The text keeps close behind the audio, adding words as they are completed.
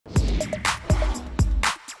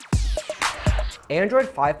Android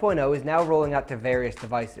 5.0 is now rolling out to various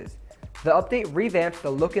devices. The update revamps the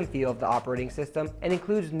look and feel of the operating system and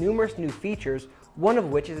includes numerous new features, one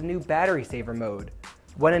of which is a new battery saver mode.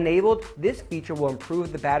 When enabled, this feature will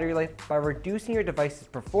improve the battery life by reducing your device's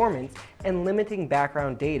performance and limiting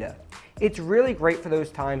background data. It's really great for those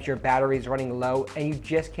times your battery is running low and you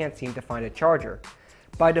just can't seem to find a charger.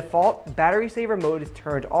 By default, battery saver mode is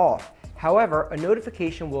turned off. However, a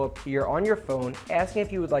notification will appear on your phone asking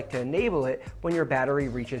if you would like to enable it when your battery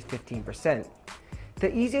reaches 15%.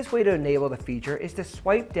 The easiest way to enable the feature is to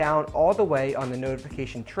swipe down all the way on the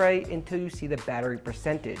notification tray until you see the battery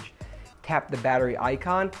percentage. Tap the battery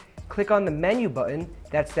icon, click on the menu button,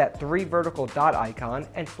 that's that 3 vertical dot icon,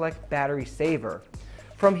 and select battery saver.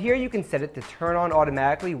 From here you can set it to turn on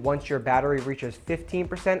automatically once your battery reaches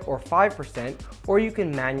 15% or 5%, or you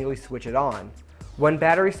can manually switch it on. When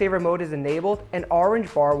battery saver mode is enabled, an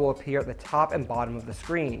orange bar will appear at the top and bottom of the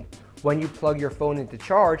screen. When you plug your phone into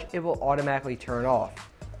charge, it will automatically turn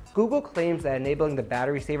off. Google claims that enabling the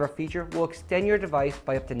battery saver feature will extend your device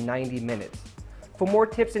by up to 90 minutes. For more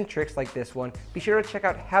tips and tricks like this one, be sure to check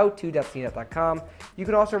out howto.cnet.com. You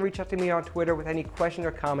can also reach out to me on Twitter with any questions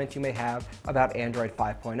or comments you may have about Android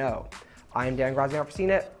 5.0. I'm Graziano for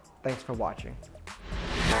CNET. Thanks for watching.